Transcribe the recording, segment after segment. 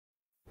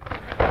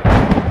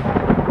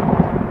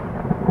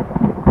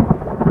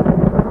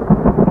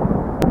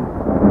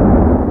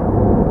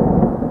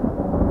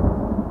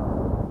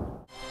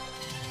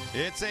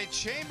It's a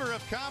Chamber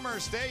of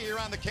Commerce day here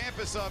on the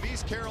campus of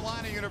East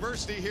Carolina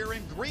University here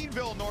in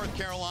Greenville, North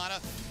Carolina.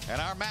 And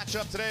our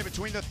matchup today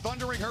between the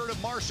Thundering Herd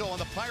of Marshall and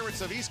the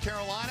Pirates of East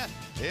Carolina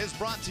is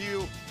brought to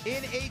you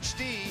in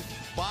HD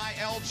by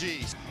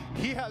LG.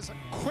 He has a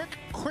quick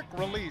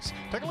release.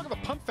 Take a look at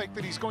the pump fake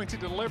that he's going to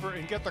deliver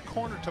and get the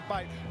corner to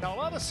bite. Now, a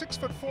lot of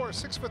 6'4",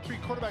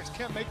 6'3" quarterbacks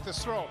can't make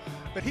this throw,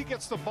 but he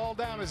gets the ball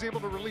down, is able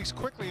to release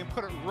quickly and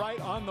put it right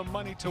on the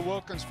money to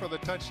Wilkins for the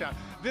touchdown.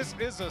 This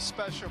is a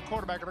special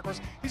quarterback, and of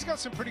course, he's got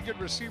some pretty good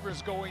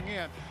receivers going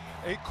in.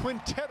 A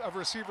quintet of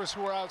receivers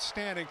who are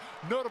outstanding,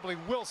 notably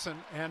Wilson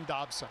and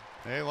Dobson.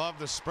 They love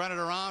to spread it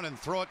around and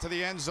throw it to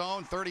the end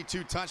zone.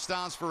 32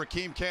 touchdowns for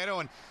Rakeem Cato,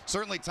 and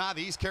certainly, Todd,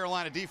 the East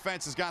Carolina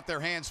defense has got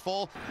their hands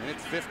full. Minute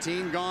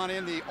 15 gone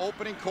in the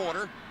opening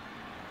quarter.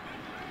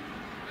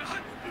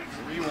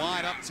 3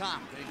 wide up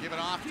top. They give it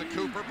off to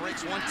Cooper,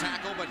 breaks one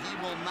tackle, but he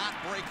will not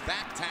break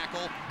that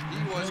tackle.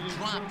 He was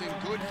dropped in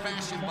good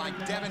fashion by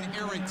Devin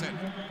Arrington.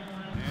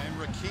 And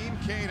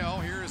Rakeem Cato,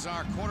 here is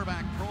our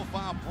quarterback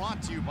profile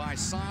brought to you by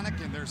Sonic,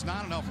 and there's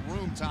not enough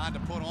room, Todd, to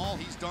put all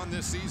he's done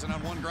this season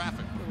on one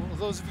graphic. Well,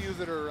 those of you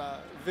that are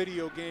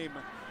video game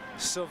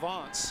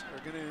savants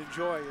are going to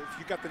enjoy, if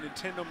you got the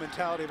Nintendo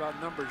mentality about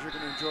numbers, you're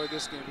going to enjoy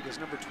this game because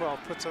number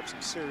 12 puts up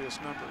some serious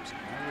numbers.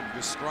 I would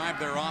describe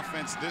their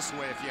offense this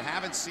way. If you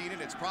haven't seen it,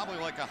 it's probably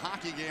like a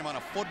hockey game on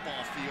a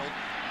football field.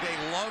 They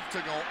love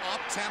to go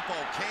up-tempo.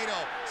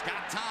 Cato's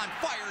got time,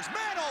 fires,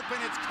 man open,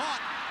 it's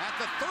caught at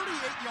the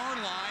 38-yard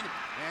line,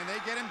 and they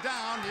get him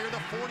down near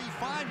the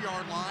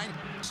 45-yard line.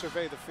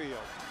 Survey the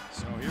field.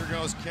 So here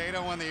goes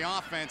Cato on the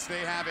offense. They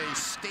have a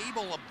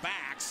stable of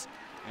backs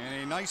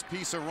and a nice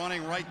piece of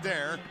running right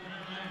there.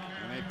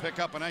 And they pick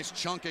up a nice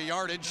chunk of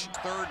yardage.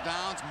 Third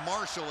downs.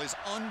 Marshall is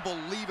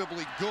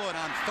unbelievably good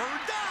on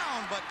third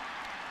down, but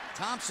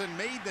Thompson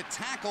made the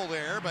tackle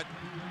there, but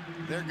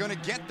they're going to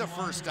get the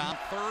first down.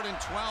 3rd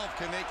and 12.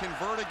 Can they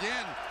convert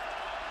again?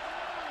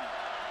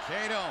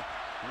 Cato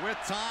with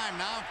time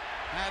now.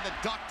 Had the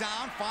duck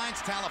down, finds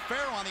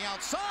Talafero on the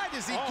outside.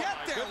 Does he get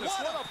there? Goodness,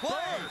 what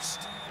a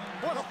burst!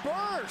 What a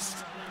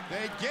burst!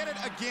 They get it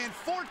again,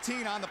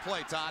 14 on the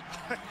play, Todd.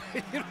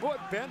 You know what,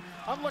 Ben?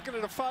 I'm looking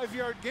at a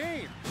 5-yard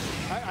gain.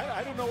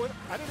 I don't know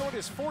what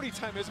his 40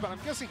 time is, but I'm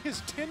guessing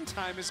his 10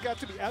 time has got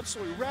to be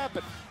absolutely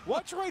rapid.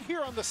 Watch right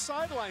here on the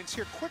sidelines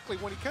here quickly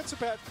when he cuts a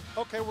bat.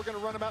 Okay, we're going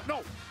to run him out.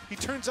 No, he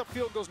turns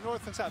upfield, goes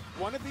north and south.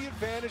 One of the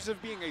advantages of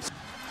being a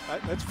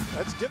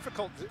that's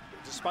difficult,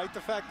 despite the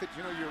fact that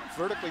you're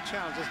vertically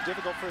challenged. It's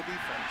difficult for a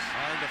defense.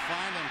 Hard to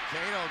find him.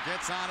 Cato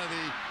gets out of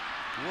the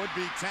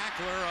would-be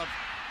tackler of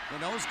the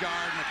nose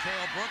guard,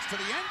 Mikhail Brooks, to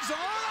the end zone,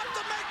 up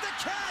to make the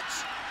catch.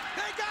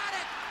 They got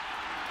it.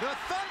 The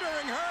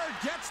Thundering Herd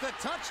gets the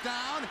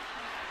touchdown.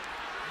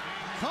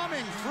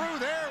 Coming through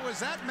there was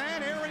that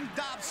man, Aaron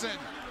Dobson.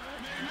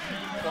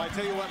 Well, I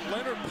tell you what,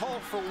 Leonard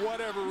Polk, for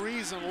whatever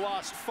reason,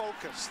 lost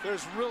focus.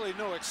 There's really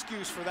no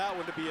excuse for that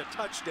one to be a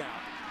touchdown.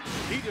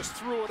 He just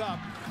threw it up.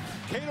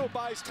 Cato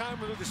buys time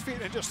with his feet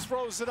and just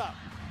throws it up,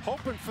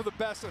 hoping for the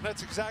best, and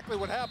that's exactly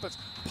what happens.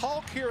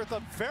 Polk here at the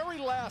very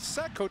last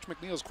set. Coach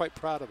McNeil's quite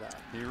proud of that.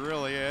 He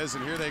really is,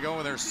 and here they go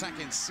with their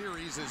second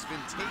series as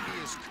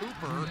Vintavious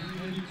Cooper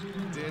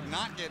did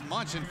not get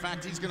much. In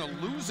fact, he's going to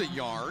lose a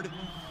yard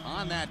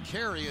on that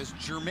carry as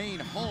Jermaine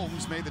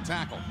Holmes made the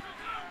tackle.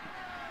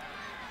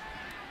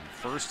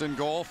 1st and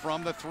goal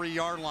from the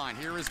 3-yard line.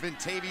 Here is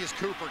Vintavious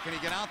Cooper. Can he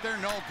get out there?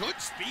 No. Good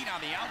speed on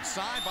the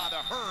outside by the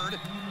Herd,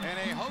 and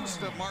a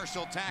host of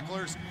Marshall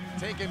tacklers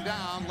take him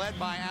down, led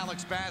by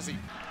Alex Bazzi.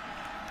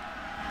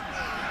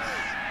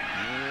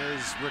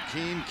 Here's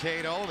Rakeem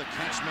Cato. The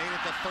catch made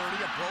at the 30,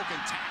 a broken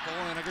tackle,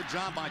 and a good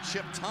job by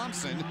Chip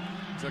Thompson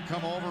to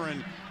come over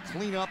and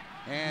clean up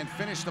and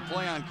finish the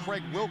play on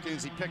Craig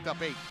Wilkins. He picked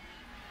up 8.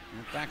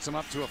 It backs him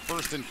up to a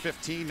 1st and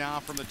 15 now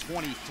from the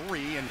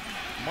 23, and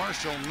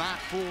Marshall not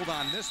fooled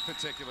on this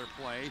particular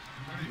play.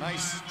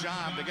 Nice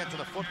job to get to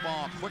the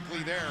football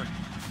quickly there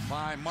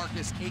by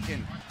Marcus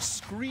Aiken.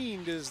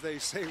 Screened, as they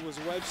say,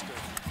 was Webster.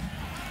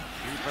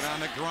 Keep it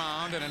on the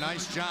ground, and a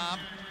nice job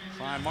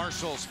by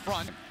Marshall's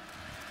front.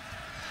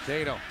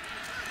 Cato,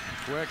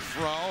 quick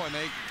throw, and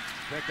they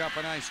pick up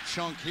a nice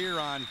chunk here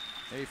on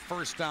a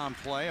 1st down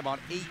play, about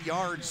 8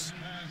 yards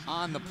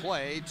on the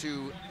play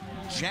to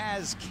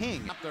Jazz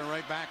King. They're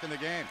right back in the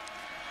game.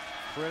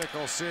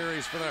 Critical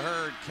series for the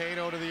Herd.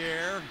 Cato to the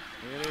air.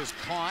 It is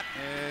caught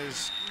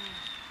as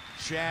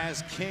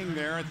Jazz King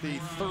there at the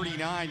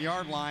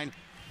 39-yard line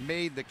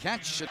made the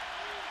catch.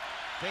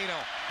 Cato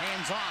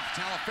hands off.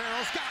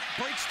 Talafero's got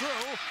it, breaks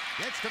through,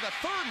 gets to the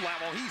 3rd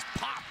level. He's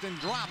popped and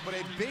dropped, but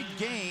a big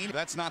gain.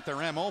 That's not their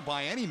MO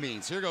by any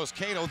means. Here goes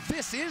Cato.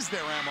 This is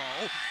their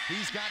MO.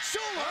 He's got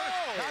Schuler.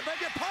 Oh. I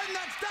beg your pardon,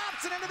 that's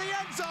Dobson into the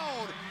end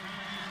zone.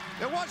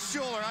 It was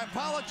Schuler. I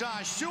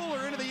apologize.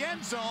 Schuler into the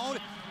end zone.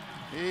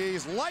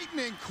 He's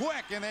lightning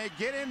quick, and they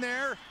get in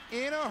there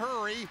in a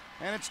hurry,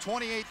 and it's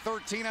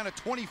 28-13 on a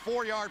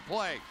 24-yard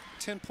play.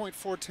 10.4,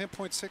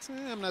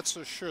 10.6, I'm not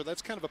so sure.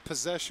 That's kind of a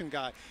possession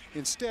guy.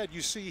 Instead, you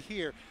see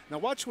here, now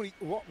watch when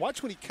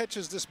he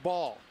catches this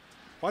ball.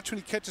 Watch when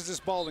he catches this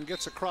ball and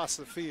gets across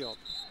the field.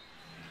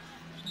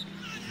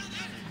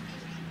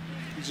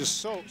 He's just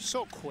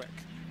so quick,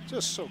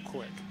 just so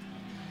quick.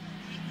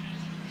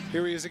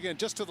 Here he is again,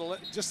 just to the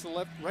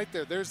left, right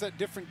there. There's that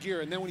different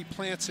gear, and then when he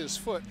plants his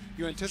foot,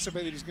 you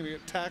anticipate that he's going to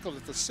get tackled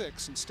at the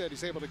 6. Instead,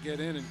 he's able to get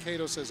in, and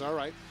Cato says, "All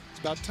right, it's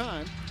about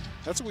time."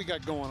 That's what we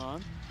got going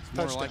on.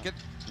 More like it.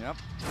 Yep.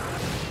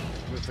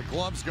 With the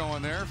gloves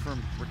going there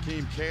from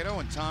Rakeem Cato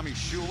and Tommy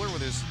Schuler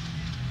with his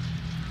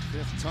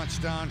 5th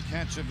touchdown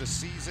catch of the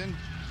season.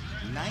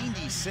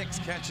 96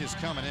 catches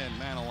coming in,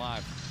 man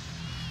alive.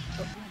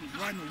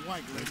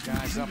 Those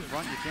guys up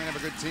front. You can't have a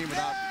good team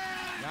without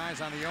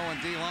guys on the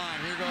O&D line.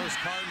 Here goes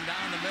Carden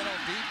down the middle.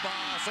 Deep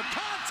ball. Some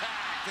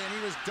contact. And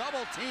he was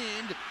double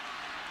teamed.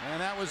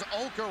 And that was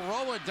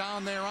Okaroa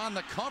down there on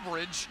the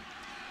coverage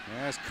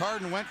as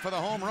Carden went for the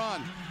home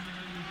run.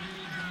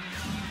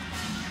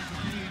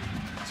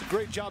 It's a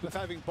great job of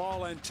having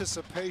ball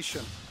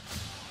anticipation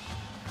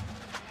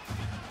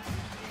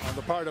on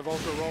the part of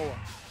Okaroa.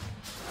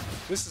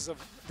 This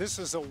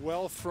is a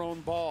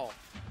well-thrown ball.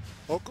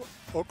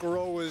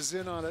 Okaroa is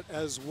in on it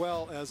as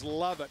well as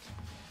Lovett.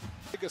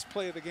 Biggest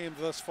play of the game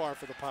thus far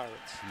for the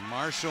Pirates.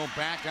 Marshall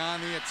back on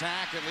the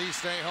attack, at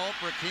least they hope.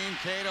 Rakeem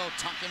Cato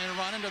tucking and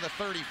running to the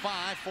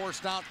 35,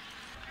 forced out.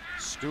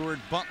 Stuart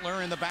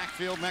Butler in the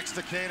backfield next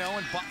to Cato,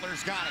 and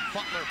Butler's got it.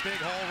 Butler, big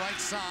hole right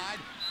side,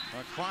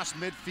 across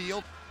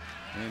midfield.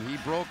 And he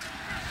broke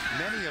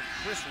many of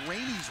Chris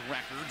Rainey's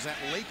records at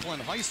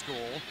Lakeland High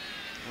School.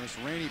 Chris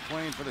Rainey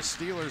playing for the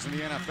Steelers in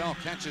the NFL,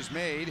 catches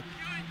made.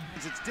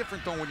 It's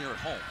different though when you're at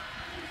home.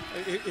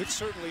 It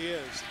certainly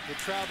is. The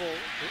travel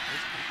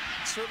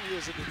it certainly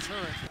is a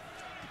deterrent.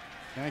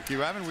 Thank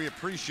you, Evan. We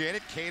appreciate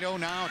it. Cato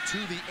now to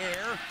the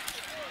air.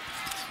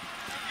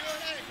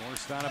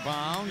 Forced out of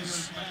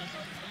bounds.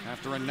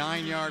 After a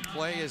 9-yard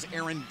play is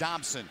Aaron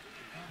Dobson.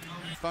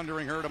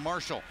 Thundering her to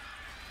Marshall.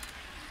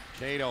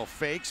 Cato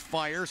fakes,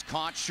 fires,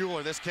 caught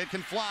Schuler. This kid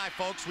can fly,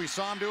 folks. We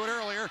saw him do it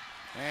earlier.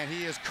 And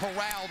he is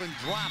corralled and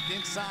dropped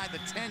inside the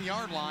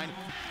 10-yard line.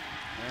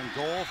 And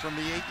goal from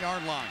the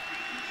 8-yard line.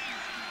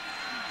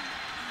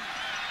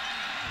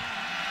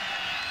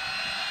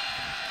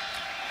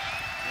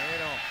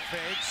 Cato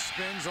fakes,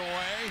 spins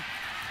away.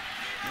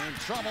 In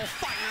trouble,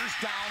 fires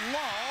down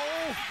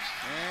low.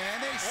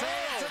 And they say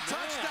it's a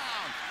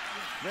touchdown.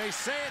 They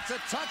say it's a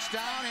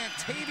touchdown. And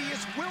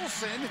Tavius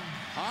Wilson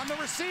on the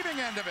receiving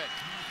end of it.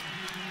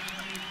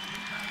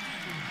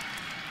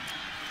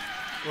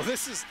 Well,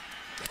 this is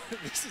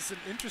an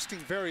interesting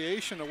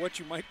variation of what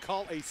you might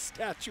call a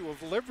Statue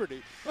of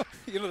Liberty.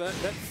 You know, that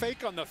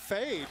fake on the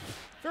fade.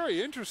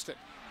 Very interesting.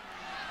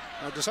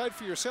 Now decide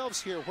for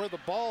yourselves here where the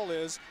ball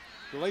is,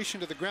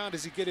 relation to the ground.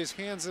 Does he get his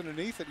hands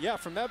underneath it? Yeah,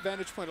 from that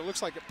vantage point, it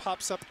looks like it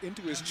pops up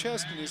into his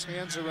chest and his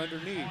hands are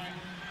underneath.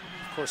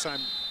 Of course,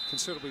 I'm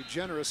considerably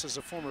generous as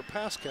a former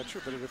pass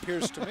catcher, but it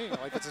appears to me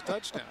like it's a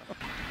touchdown.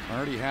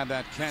 Already had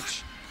that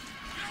catch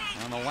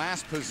on the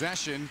last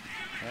possession.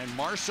 And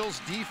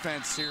Marshall's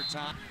defense here,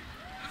 Tom,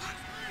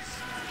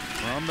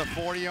 from the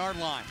 40-yard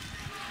line.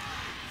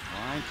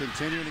 Line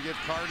continuing to give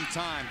Carden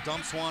time.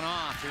 Dumps one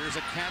off. Here's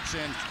a catch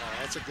in. Oh,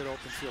 that's a good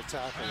open field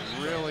tackle.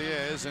 It really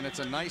is, and it's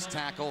a nice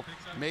tackle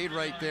made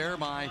right there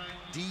by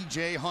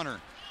DJ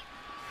Hunter.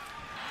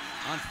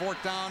 On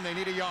 4th down, they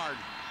need a yard.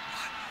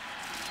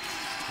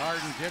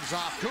 Carden gives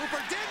off.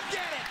 Cooper didn't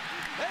get it.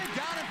 They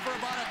got him for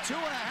about a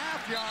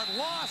 2.5-yard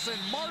loss, and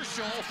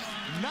Marshall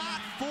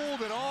not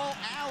fooled at all.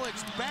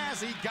 Alex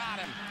Bazzi got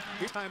him.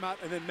 Timeout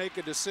and then make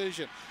a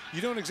decision.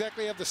 You don't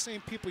exactly have the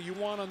same people you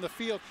want on the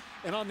field,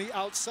 and on the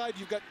outside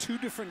you've got 2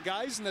 different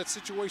guys in that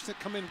situation that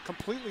come in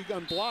completely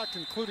unblocked,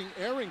 including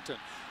Arrington.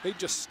 They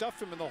just stuffed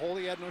him in the hole.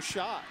 He had no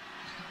shot.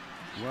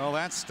 Well,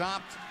 that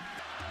stopped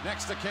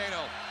next to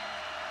Cato.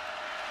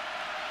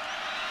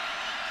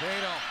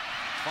 Cato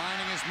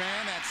finding his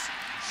man. That's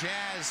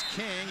Jazz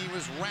King. He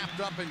was wrapped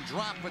up and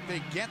dropped, but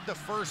they get the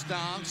first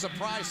down.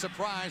 Surprise,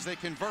 surprise, they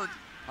convert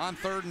on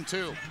 3rd and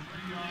 2.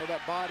 For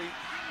that body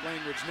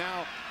language.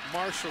 Now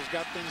Marshall's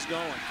got things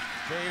going.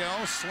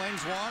 Cato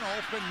slings one,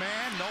 open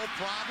man, no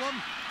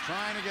problem.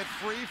 Trying to get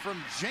free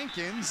from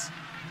Jenkins.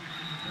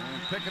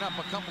 And picking up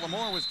a couple of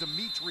more was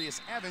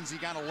Demetrius Evans. He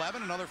got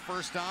 11, another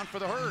first down for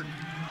the Herd.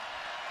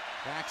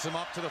 Backs him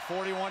up to the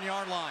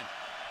 41-yard line.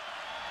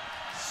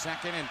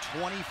 2nd and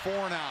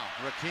 24 now.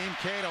 Rakeem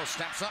Cato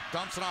steps up,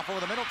 dumps it off over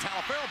the middle.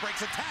 Talaferro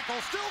breaks a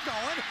tackle, still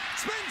going,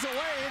 spins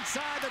away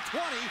inside the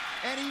 20,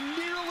 and he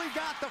nearly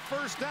got the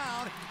first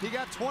down. He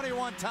got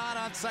 21 Todd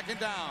on 2nd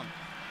down.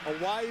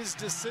 A wise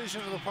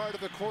decision on the part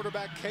of the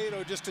quarterback,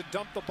 Cato, just to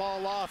dump the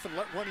ball off and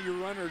let one of your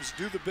runners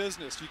do the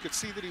business. You could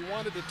see that he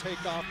wanted to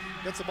take off,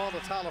 gets the ball to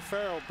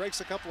Talaferro,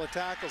 breaks a couple of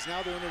tackles.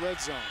 Now they're in the red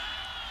zone.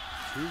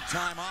 2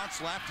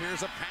 timeouts left.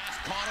 Here's a pass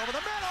caught over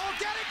the middle,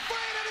 getting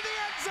free into the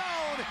end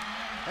zone.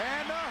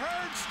 And the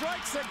Herd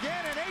strikes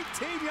again, an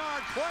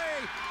 18-yard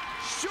play.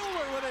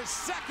 Schuler with his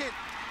 2nd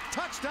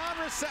touchdown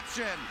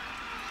reception.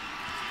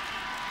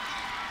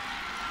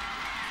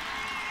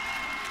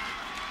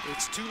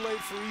 It's too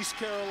late for East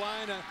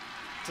Carolina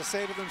to to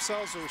say to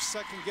themselves, we're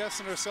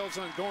second-guessing ourselves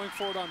on going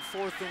for it on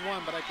 4th and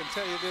 1, but I can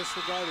tell you this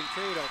regarding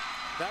Cato.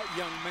 That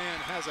young man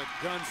has a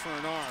gun for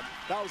an arm.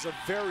 That was a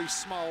very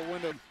small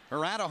window.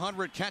 Around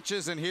 100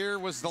 catches, and here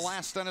was the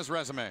last on his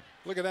resume.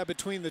 Look at that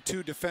between the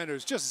two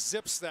defenders. Just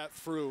zips that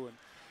through.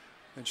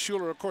 And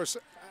Schuler, of course,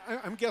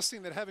 I'm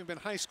guessing that having been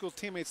high school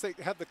teammates, they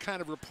have the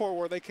kind of rapport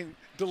where they can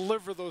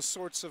deliver those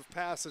sorts of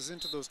passes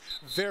into those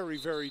very,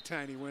 very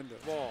tiny windows.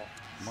 Ball.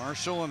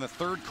 Marshall in the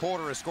third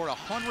quarter has scored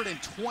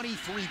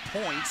 123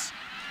 points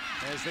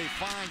as they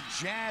find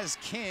Jazz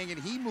King,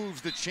 and he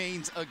moves the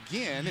chains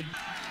again. Take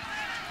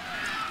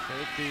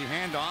the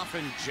handoff,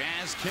 and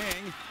Jazz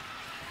King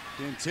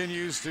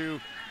continues to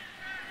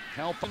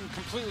help him.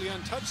 Completely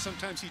untouched.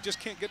 Sometimes he just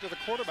can't get to the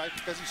quarterback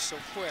because he's so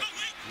quick.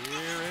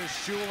 Here is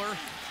Schuler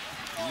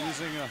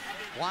using a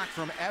block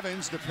from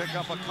Evans to pick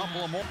up a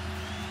couple of more.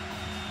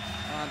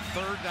 On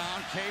third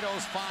down,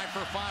 Cato's 5 for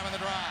 5 on the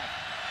drive.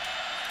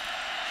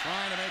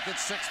 Trying to make it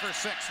 6 for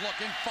 6.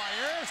 Looking,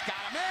 fires, got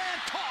a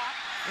man, caught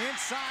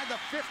inside the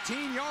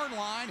 15-yard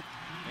line.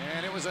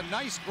 And it was a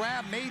nice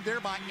grab made there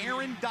by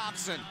Aaron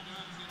Dobson.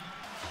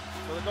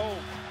 For the goal.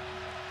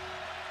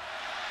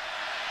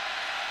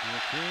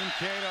 Joaquin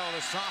Cato,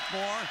 the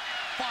sophomore,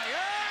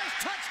 fires,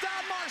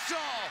 touchdown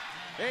Marshall!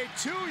 A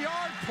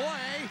 2-yard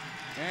play,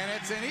 and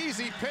it's an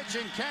easy pitch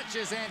and catch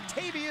as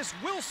Antavius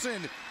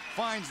Wilson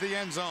finds the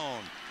end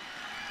zone.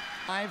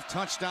 5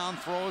 touchdown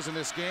throws in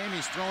this game.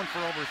 He's thrown for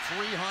over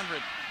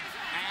 300.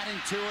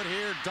 Adding to it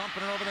here,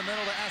 dumping it over the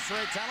middle to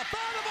Esrae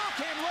Talafaro. The ball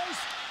came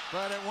loose,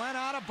 but it went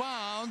out of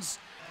bounds.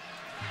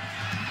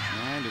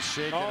 Trying to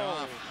shake it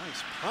off.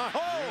 Nice punt.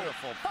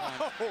 Beautiful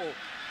punt.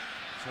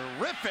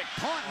 Terrific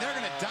punt. They're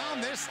going to down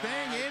this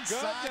thing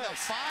inside the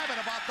 5 and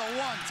about the 1,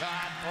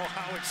 Todd. Oh,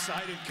 how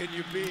excited can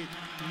you be?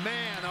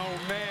 Man, oh,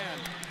 man.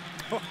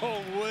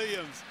 Oh,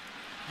 Williams.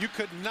 You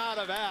could not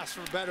have asked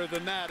for better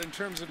than that in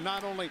terms of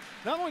not only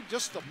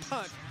just the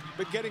punt,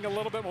 but getting a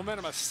little bit of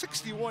momentum. A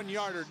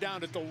 61-yarder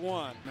down at the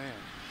 1. Man,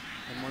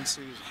 in one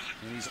season.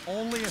 And he's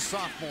only a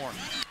sophomore.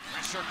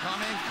 Pressure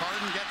coming.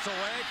 Carden gets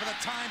away for the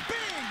time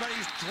being, but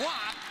he's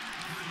dropped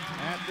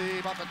at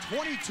about the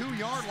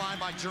 22-yard line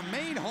by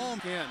Jermaine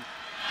Holmes. Marshall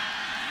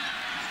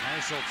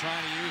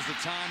trying to use the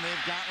time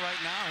they've got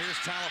right now. Here's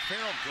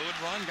Talafaro. Good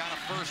run. Got a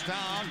first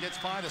down. Gets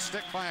by the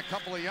stick by a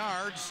couple of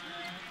yards.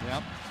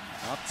 Yep.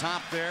 Up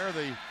top there,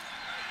 the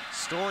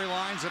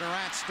storylines that are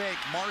at stake.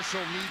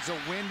 Marshall needs a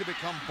win to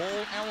become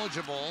bowl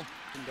eligible.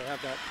 And to have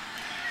that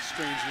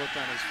strange look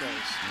on his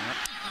face. Yep.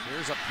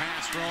 Here's a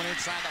pass thrown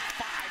inside the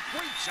 5.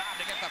 Great job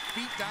to get the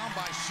feet down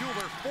by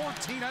Schuler.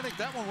 14. I think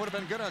that one would have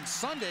been good on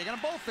Sunday. Got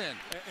them both in.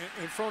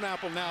 And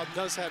Frohnapple now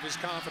does have his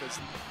confidence.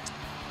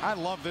 I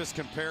love this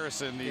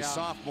comparison. These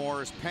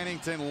sophomores,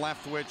 Pennington,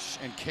 Leftwich,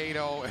 and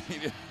Cato. I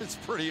mean, it's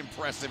pretty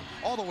impressive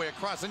all the way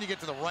across. Then you get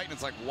to the right, and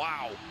it's like,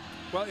 wow.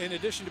 Well, in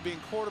addition to being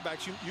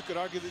quarterbacks, you could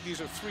argue that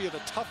these are 3 of the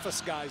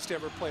toughest guys to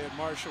ever play at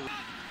Marshall.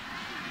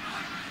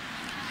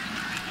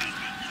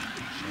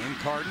 Shane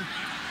Carden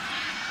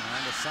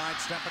trying to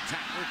sidestep a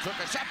tackler, took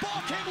a shot,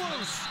 ball came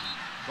loose.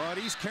 But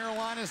East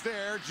Carolina's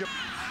there. And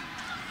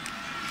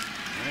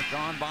it's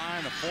gone by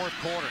in the 4th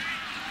quarter.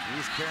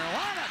 East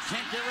Carolina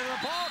can't get rid of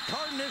the ball.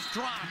 Carden is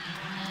dropped.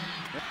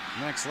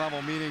 Next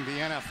level meaning the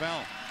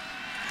NFL.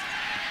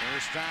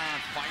 First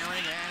down,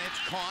 firing, and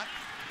it's caught.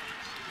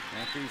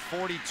 At the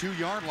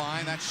 42-yard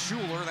line, that's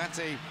Schuler. That's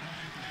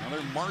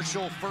another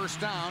Marshall first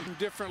down.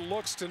 Different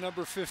looks to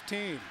number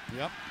 15.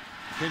 Yep.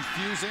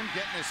 Confuse him,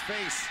 get in his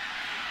face.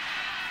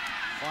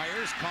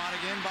 Fires, caught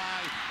again by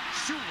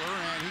Schuler,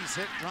 and he's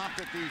dropped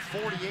at the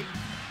 48.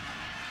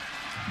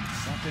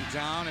 Second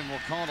down, and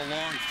we'll call it a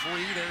long 3.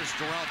 There's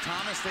Darrell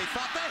Thomas. They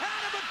thought they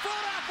had him at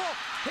Frohnapple.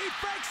 He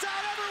fakes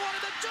out everyone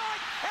in the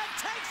joint and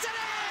takes it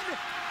in.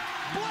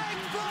 Blake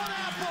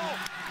Frohnapple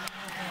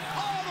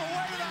all the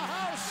way to the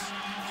house.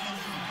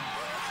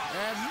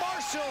 And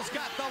Marshall's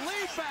got the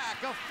lead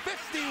back, a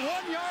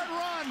 51-yard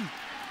run.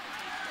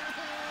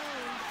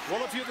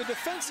 Well, if you're the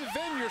defensive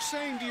end, you're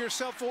saying to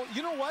yourself, well,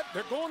 you know what?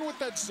 They're going with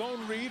that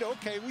zone read.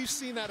 Okay, we've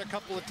seen that a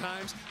couple of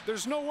times.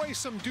 There's no way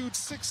some dude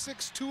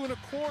 6'6", 2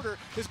 1/4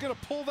 is going to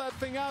pull that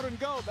thing out and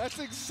go. That's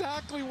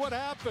exactly what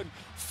happened.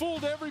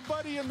 Fooled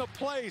everybody in the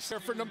place there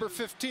for number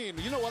 15.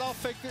 You know what? I'll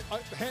fake it.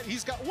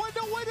 He's got, wait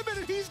a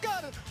minute. He's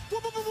got it.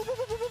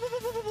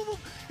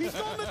 He's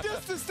going the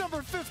distance,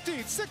 number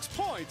 15. 6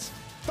 points.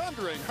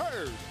 Thundering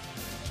herd.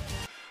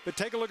 But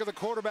take a look at the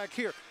quarterback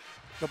here.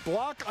 The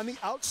block on the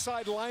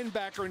outside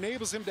linebacker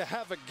enables him to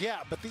have a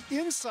gap, but the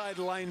inside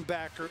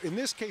linebacker, in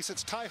this case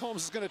it's Ty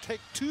Holmes, is going to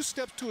take 2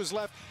 steps to his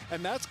left,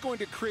 and that's going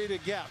to create a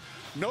gap.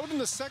 Note in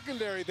the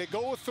secondary, they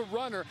go with the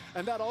runner,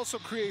 and that also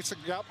creates a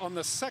gap on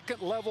the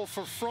second level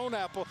for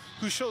Frohnapple,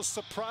 who shows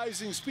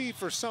surprising speed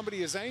for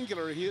somebody as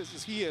angular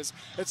as he is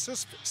at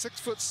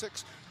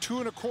 6'6", 2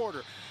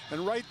 1/4.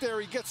 And right there,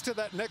 he gets to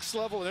that next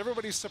level, and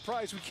everybody's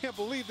surprised. We can't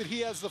believe that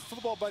he has the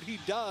football, but he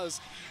does.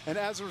 And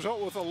as a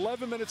result, with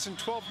 11 minutes and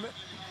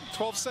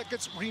 12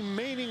 seconds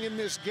remaining in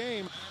this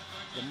game,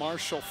 The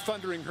Marshall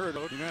thundering herd.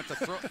 You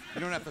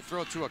don't have to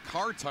throw to a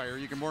car tire.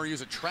 You can more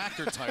use a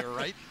tractor tire,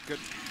 right? Good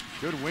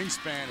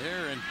wingspan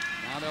here, and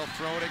now they'll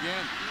throw it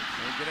again.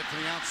 They get it to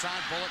the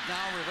outside. Bullock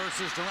now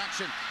reverses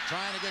direction,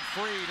 trying to get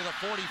free to the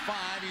 45.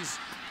 He's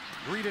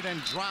greeted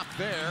and dropped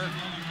there.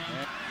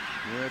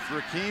 And with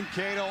Rakeem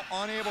Cato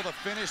unable to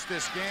finish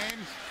this game,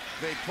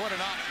 they put it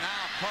up.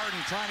 Now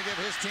Carden trying to give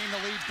his team the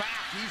lead back.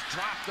 He's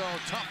dropped though.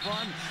 Tough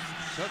run.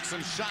 Took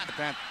some shot at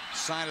that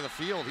side of the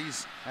field.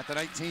 He's at the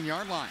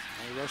 19-yard line.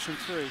 Rushing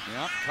free.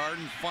 Yep,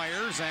 Carden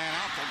fires and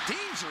out the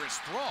dangerous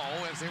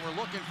throw as they were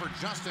looking for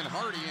Justin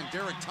Hardy, and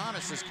Derek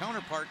Thomas, his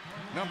counterpart,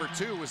 number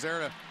 2, was there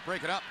to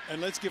break it up. And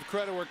let's give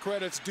credit where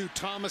credit's due.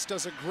 Thomas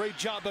does a great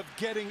job of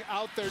getting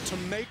out there to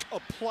make a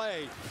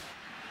play.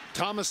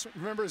 Thomas,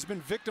 remember, has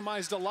been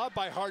victimized a lot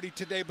by Hardy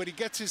today, but he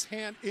gets his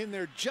hand in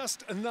there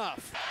just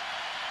enough.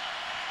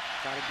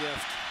 Got a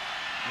gift.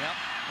 Yep,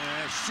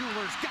 and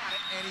Schuler's got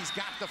it, and he's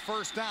got the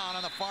first down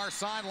on the far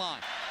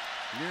sideline.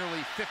 Nearly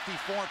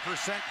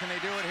 54%. Can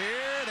they do it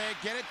here? They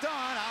get it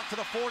done. Out to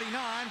the 49.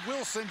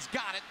 Wilson's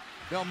got it.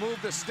 They'll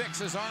move the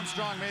sticks as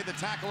Armstrong made the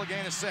tackle, a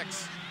gain of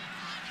 6.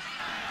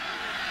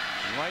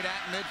 Right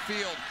at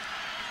midfield.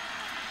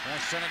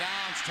 Question it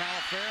down.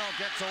 Talaferro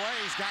gets away.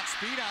 He's got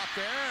speed out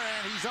there,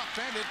 and he's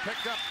upended.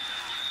 Picked up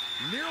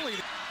nearly.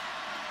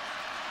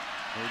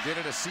 They did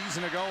it a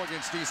season ago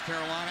against East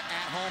Carolina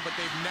at home, but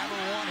they've never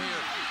won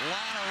here. A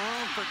lot of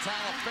room for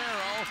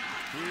Talaferro.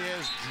 He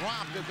is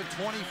dropped at the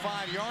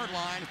 25-yard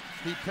line.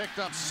 He picked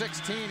up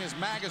 16 as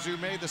Magazoo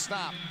made the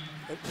stop.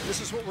 This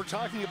is what we're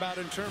talking about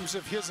in terms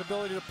of his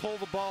ability to pull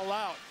the ball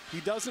out. He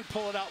doesn't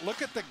pull it out.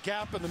 Look at the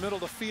gap in the middle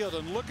of the field,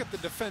 and look at the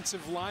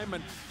defensive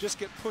lineman just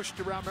get pushed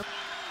around. 2nd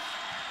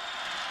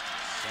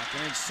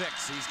and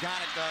 6. He's got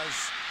it,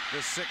 does the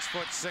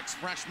 6'6"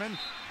 freshman.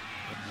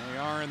 They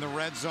are in the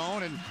red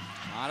zone and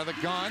out of the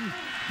gun.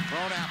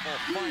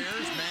 Apple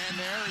fires, man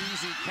there,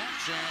 easy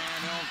catch,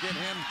 and they'll get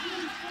him.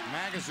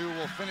 Magazoo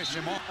will finish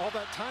him off. All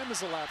that time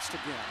has elapsed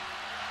again.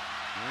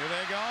 Here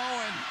they go,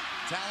 and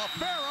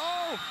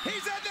Talaferro,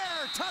 he's in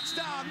there,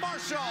 touchdown,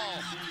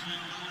 Marshall.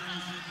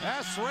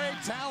 Ray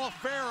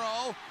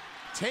Talaferro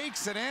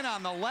takes it in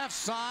on the left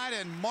side,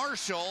 and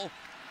Marshall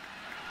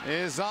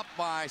is up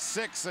by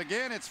 6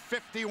 again. It's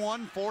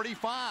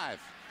 51-45.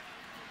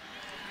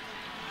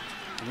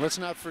 And let's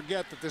not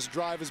forget that this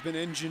drive has been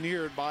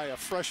engineered by a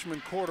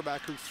freshman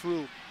quarterback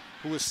who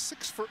was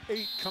 6 for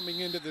 8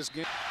 coming into this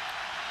game.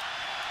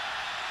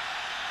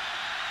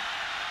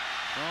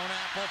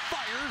 Apple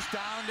fires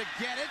down to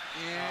get it,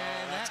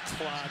 and that's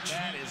clutch.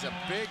 That is a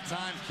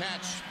big-time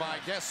catch by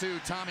guess who,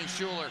 Tommy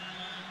Schuler.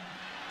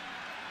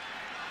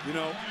 You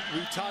know,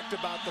 we talked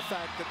about the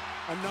fact that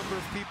a number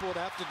of people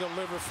would have to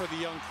deliver for the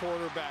young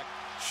quarterback.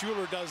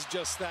 Schuler does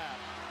just that.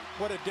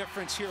 What a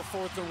difference here,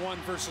 4th and 1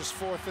 versus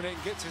 4th and 8,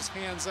 gets his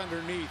hands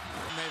underneath.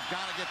 And they've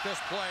got to get this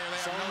player.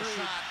 They have no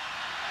shot.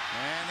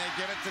 And they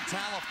give it to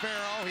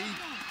Talaferro. He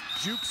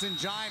jukes and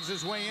jives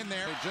his way in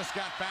there. They just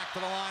got back to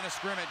the line of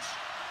scrimmage.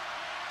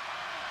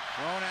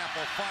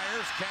 Apple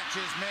fires, catch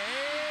is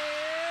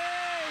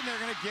made. They're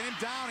going to get him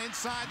down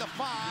inside the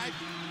 5.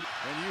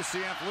 And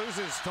UCF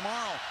loses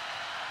tomorrow.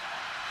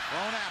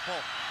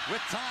 Apple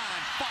with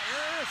time,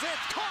 fires,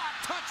 it's caught,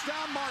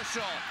 touchdown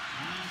Marshall.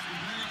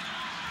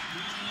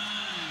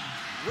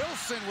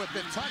 Wilson with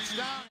the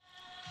touchdown.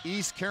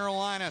 East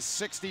Carolina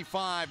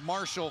 65,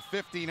 Marshall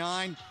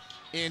 59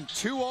 in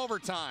 2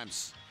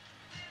 overtimes.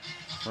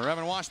 For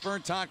Evan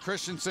Washburn, Todd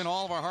Christensen,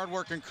 all of our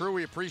hard-working crew,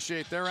 we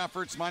appreciate their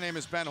efforts. My name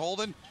is Ben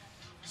Holden.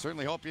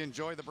 Certainly hope you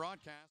enjoyed the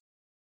broadcast.